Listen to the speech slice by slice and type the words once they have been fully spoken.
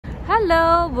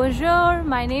Hello, bonjour,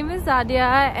 my name is Adia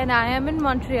and I am in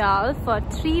Montreal for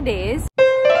 3 days.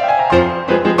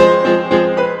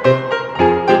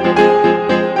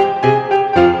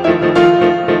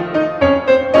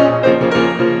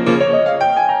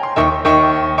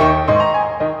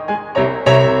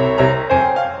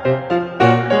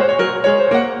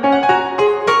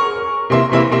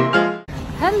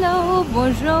 Hello,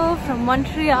 bonjour from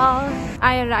Montreal.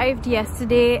 I arrived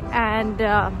yesterday and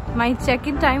my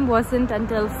check-in time wasn't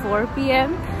until 4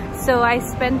 p.m. So I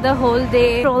spent the whole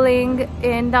day strolling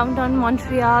in downtown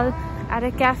Montreal at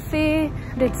a cafe,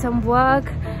 did some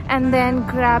work, and then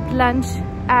grabbed lunch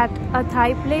at a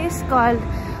Thai place called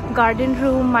Garden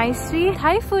Room Maison.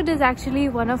 Thai food is actually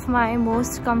one of my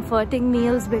most comforting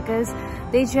meals because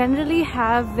they generally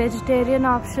have vegetarian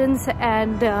options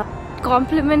and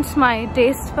complements my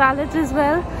taste palette as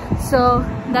well. So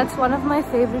that's one of my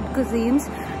favorite cuisines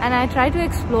and I try to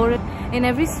explore it in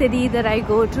every city that I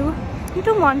go to. I've been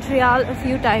to Montreal a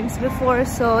few times before,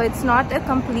 so it's not a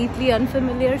completely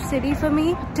unfamiliar city for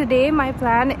me. Today my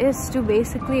plan is to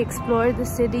basically explore the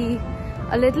city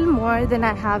a little more than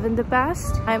I have in the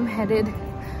past. I'm headed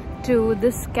to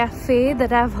this cafe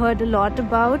that I've heard a lot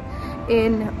about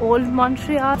in Old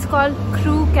Montreal. It's called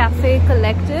Crew Cafe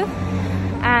Collective.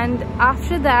 And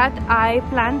after that I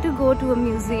plan to go to a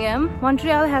museum.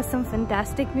 Montreal has some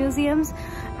fantastic museums,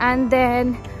 and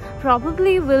then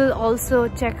probably will also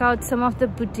check out some of the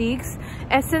boutiques.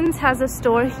 SSense has a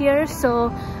store here,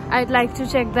 so I'd like to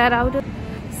check that out.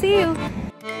 See you!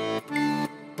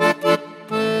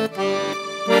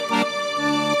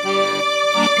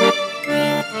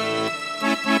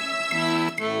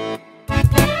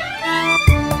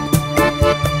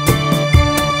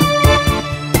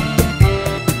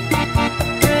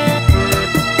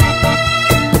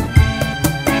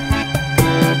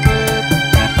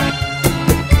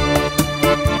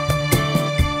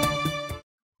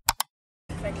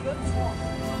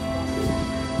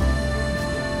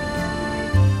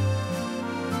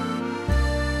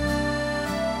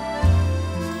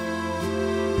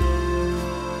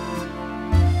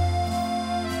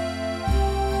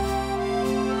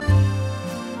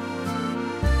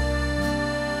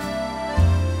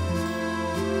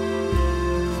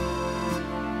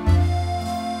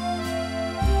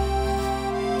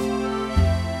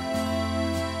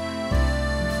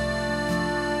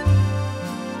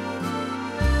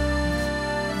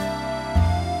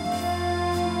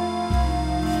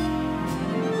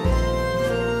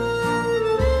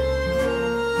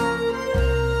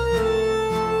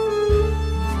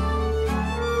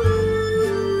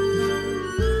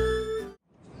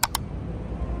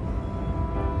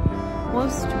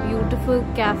 Most beautiful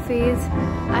cafes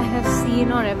I have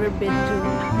seen or ever been to.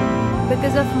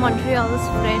 Because of Montreal's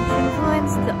French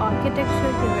influence, the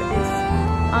architecture here is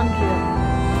unreal.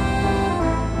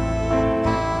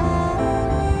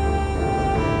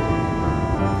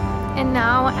 And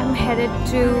now I'm headed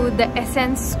to the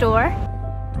SSense Store.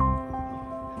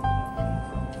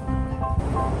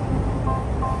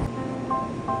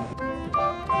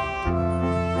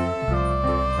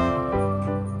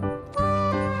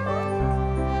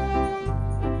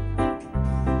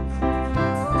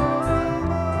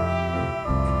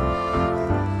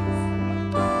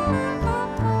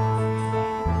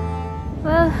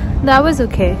 That was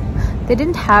okay. They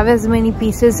didn't have as many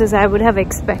pieces as I would have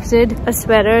expected. A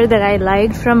sweater that I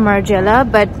liked from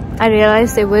Margiela, but I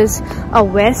realized it was a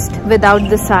vest without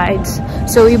the sides.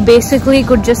 So you basically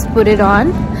could just put it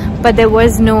on, but there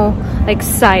was no like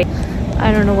side.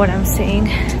 I don't know what I'm saying.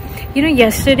 You know,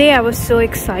 yesterday I was so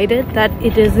excited that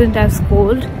it isn't as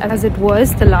cold as it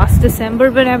was the last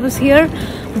December when I was here,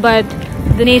 but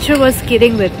the nature was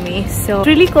kidding with me. So it's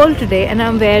really cold today and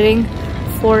I'm wearing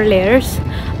 4 layers.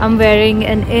 I'm wearing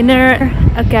an inner,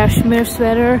 a cashmere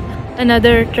sweater,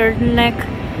 another turtleneck,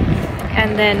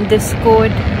 and then this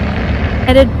coat.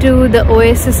 Headed to the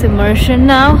Oasis Immersion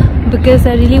now because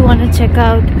I really want to check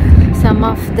out some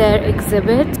of their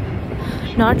exhibits.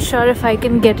 Not sure if I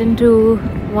can get into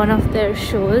one of their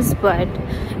shows, but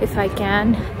if I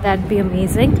can, that'd be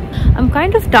amazing. I'm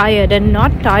kind of tired, and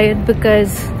not tired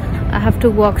because I have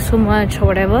to walk so much or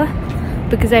whatever,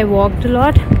 because I walked a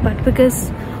lot, but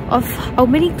because of how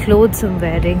many clothes I'm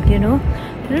wearing, you know.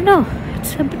 I don't know,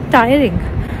 it's a bit tiring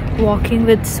walking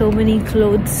with so many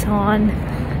clothes on,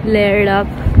 layered up.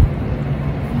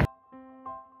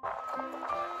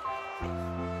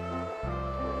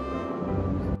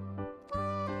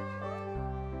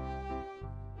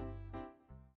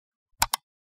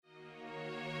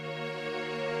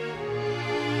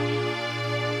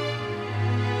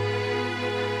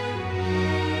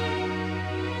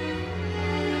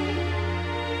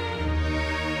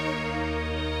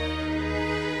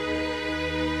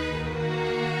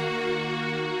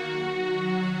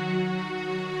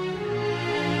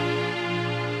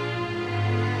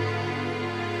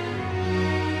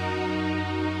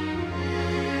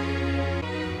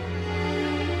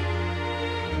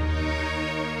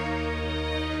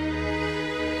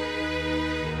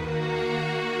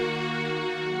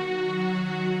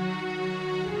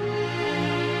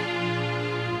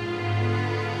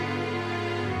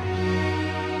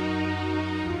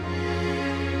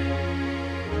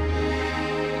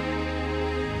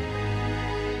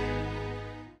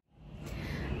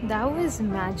 That was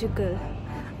magical.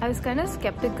 I was kind of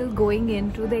skeptical going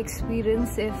into the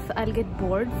experience if I'll get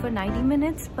bored for 90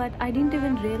 minutes, but I didn't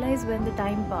even realize when the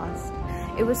time passed.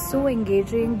 It was so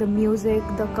engaging, the music,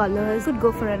 the colors. Could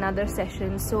go for another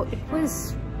session. So it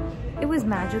was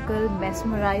magical,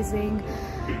 mesmerizing,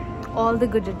 all the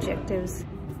good adjectives.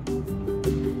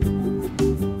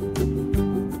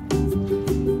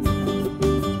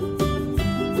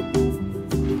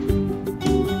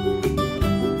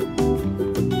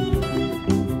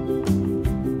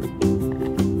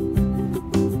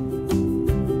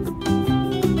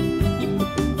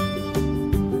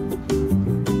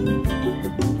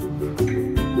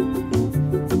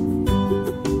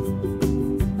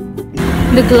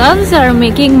 The gloves are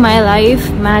making my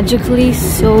life magically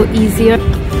so easier.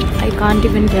 I can't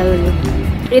even tell you.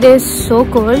 It is so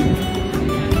cold.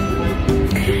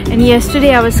 And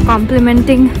yesterday I was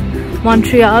complimenting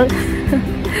Montreal.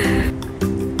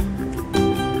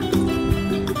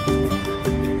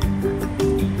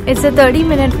 It's a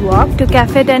 30-minute walk to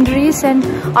Cafe Tendresse, and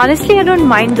honestly I don't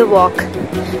mind the walk.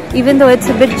 Even though it's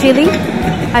a bit chilly,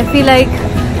 I feel like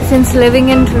since living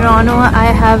in Toronto, I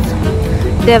have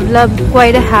developed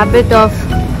quite a habit of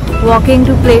walking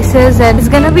to places, and it's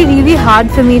gonna be really hard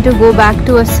for me to go back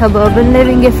to a suburban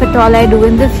living if at all I do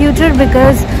in the future,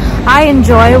 because I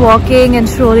enjoy walking and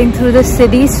strolling through the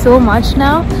city so much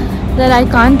now that I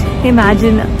can't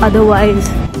imagine otherwise.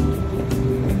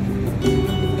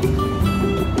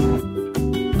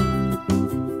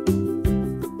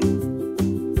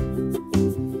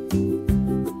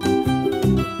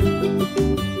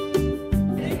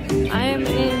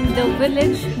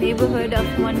 Village neighborhood of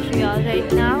Montreal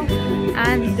right now,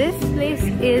 and this place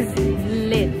is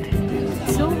lit.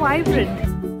 It's so vibrant.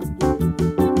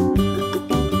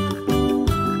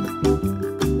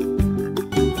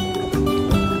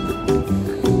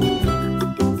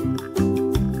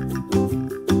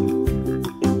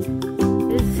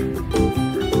 It's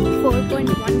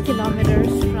 4.1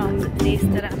 kilometers from the place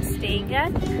that I'm staying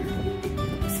at,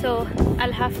 so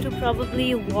I'll have to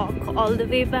probably walk all the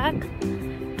way back.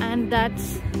 And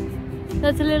that's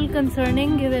a little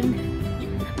concerning given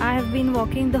I have been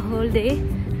walking the whole day.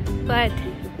 But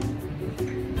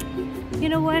you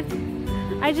know what?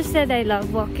 I just said I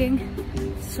love walking,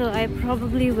 so I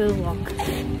probably will walk.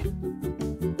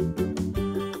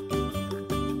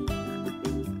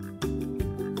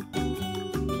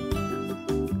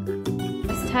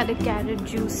 Just had a carrot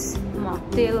juice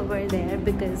mocktail over there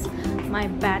because my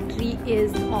battery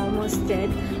is almost dead.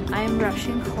 I am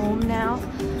rushing home now.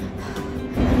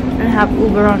 I have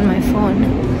Uber on my phone.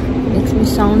 Makes me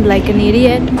sound like an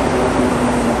idiot.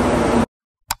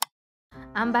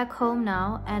 I'm back home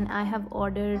now, and I have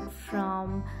ordered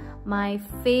from my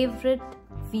favorite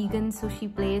vegan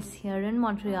sushi place here in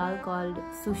Montreal called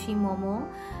Sushi Momo.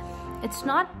 It's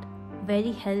not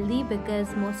very healthy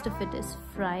because most of it is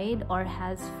fried or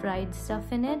has fried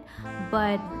stuff in it,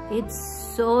 but it's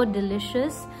so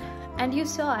delicious. And you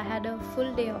saw I had a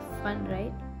full day of fun,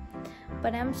 right?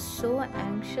 But I'm so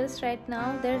anxious right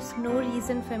now. There's no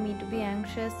reason for me to be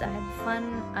anxious. I had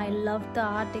fun. I loved the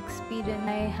art experience.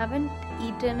 I haven't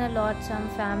eaten a lot, so I'm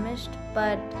famished,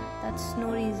 but that's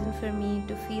no reason for me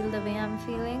to feel the way I'm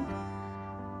feeling.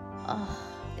 Oh,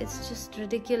 it's just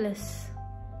ridiculous.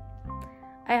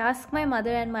 I ask my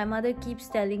mother, and my mother keeps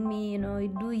telling me, you know,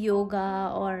 do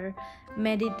yoga or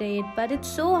meditate, but it's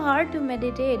so hard to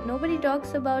meditate. Nobody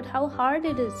talks about how hard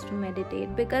it is to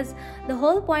meditate, because the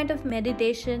whole point of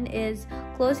meditation is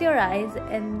close your eyes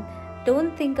and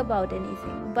don't think about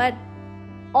anything. But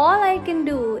all I can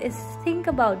do is think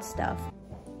about stuff.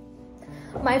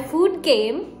 My food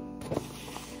came.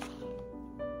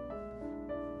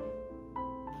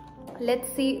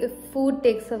 Let's see if food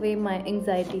takes away my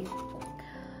anxiety.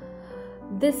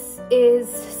 This is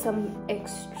some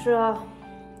extra,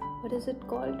 what is it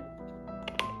called?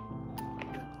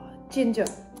 Ginger.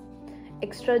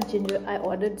 Extra ginger. I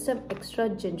ordered some extra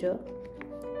ginger.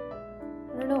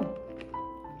 I don't know.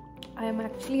 I am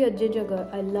actually a ginger girl.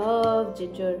 I love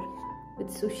ginger with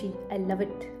sushi. I love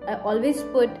it. I always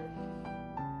put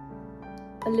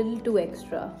a little too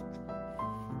extra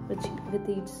with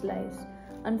each slice.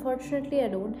 Unfortunately, I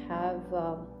don't have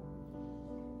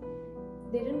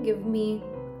they didn't give me,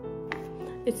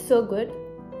 it's so good,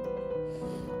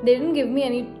 they didn't give me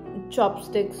any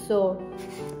chopsticks, so,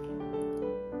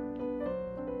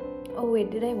 oh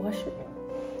wait, did I wash it?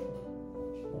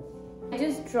 I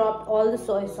just dropped all the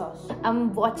soy sauce.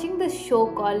 I'm watching this show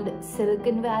called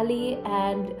Silicon Valley,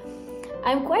 and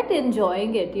I'm quite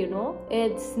enjoying it, you know.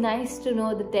 It's nice to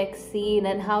know the tech scene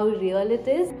and how real it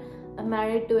is. I'm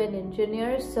married to an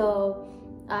engineer, so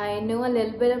I know a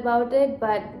little bit about it,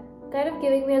 but kind of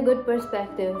giving me a good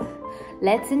perspective.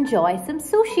 Let's enjoy some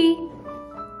sushi.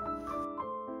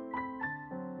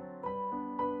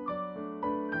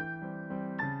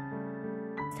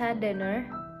 Had dinner.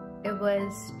 It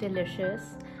was delicious.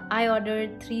 I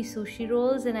ordered 3 sushi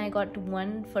rolls and I got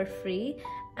 1 for free,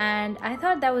 and I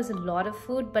thought that was a lot of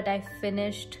food, but I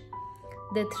finished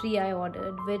the 3 I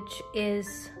ordered, which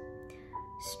is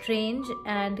strange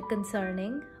and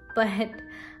concerning, but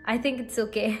I think it's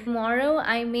okay. Tomorrow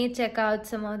I may check out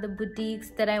some of the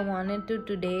boutiques that I wanted to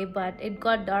today, but it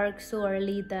got dark so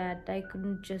early that I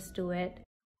couldn't just do it.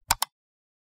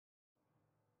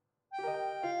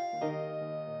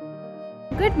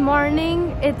 Good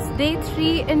morning, it's day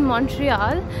 3 in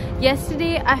Montreal.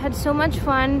 Yesterday I had so much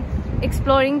fun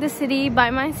exploring the city by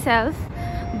myself,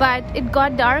 but it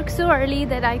got dark so early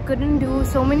that I couldn't do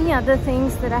so many other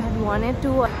things that I had wanted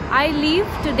to. I leave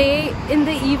today in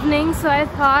the evening, so I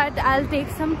thought I'll take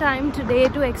some time today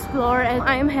to explore, and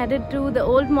I am headed to the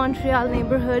old Montreal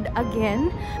neighborhood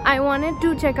again. I wanted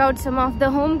to check out some of the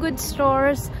Homegoods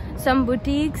stores, some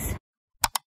boutiques.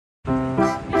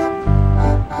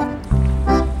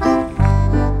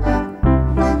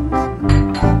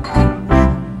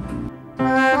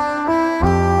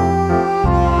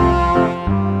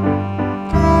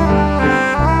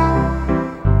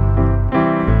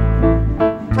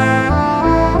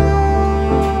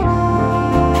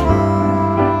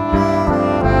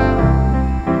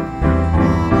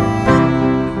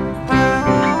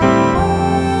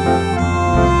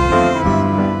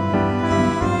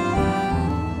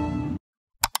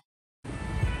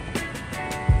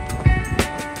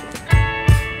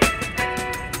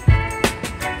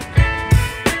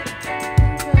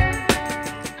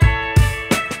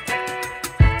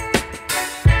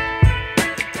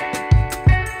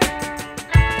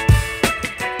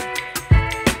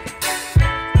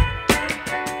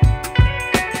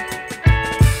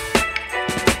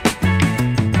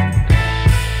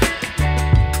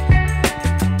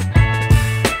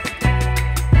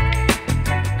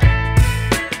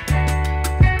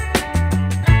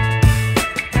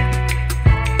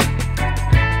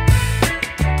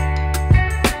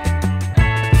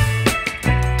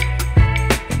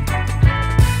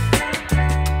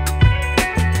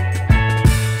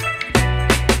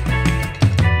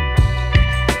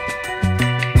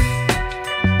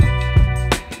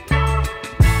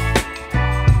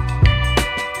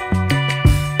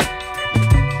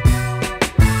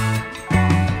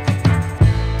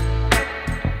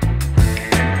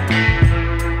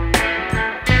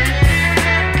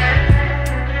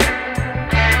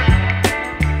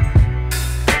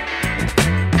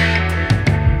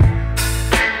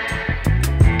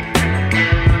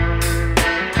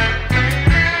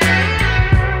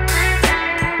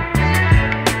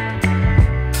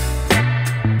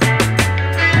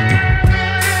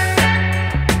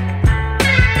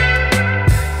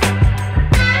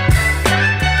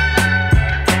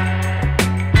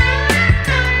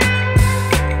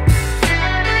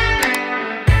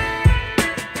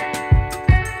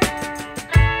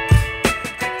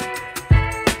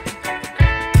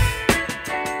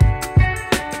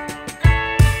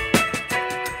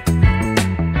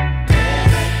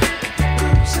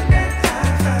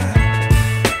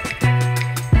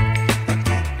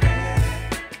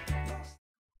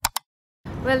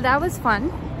 Well, that was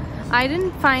fun. I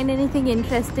didn't find anything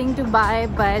interesting to buy,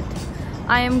 but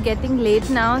I am getting late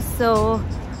now, so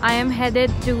I am headed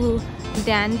to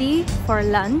Dandy for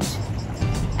lunch,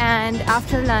 and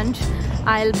after lunch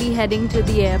I'll be heading to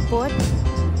the airport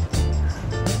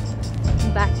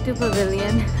back to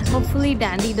Pavilion. Hopefully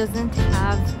Dandy doesn't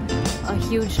have a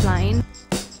huge line.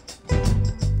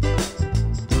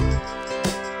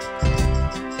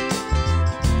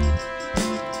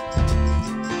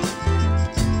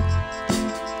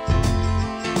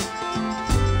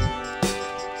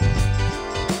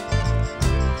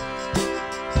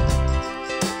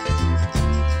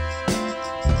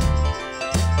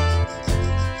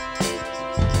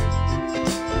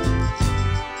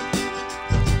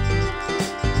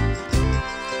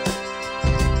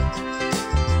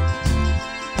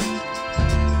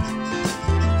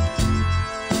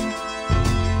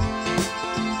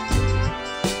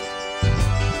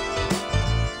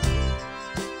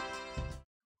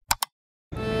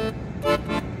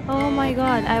 Oh my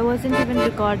god, I wasn't even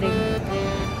recording.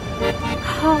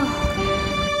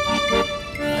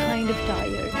 Kind of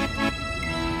tired.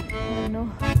 Oh no.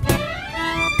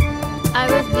 I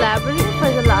was blabbering for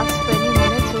the last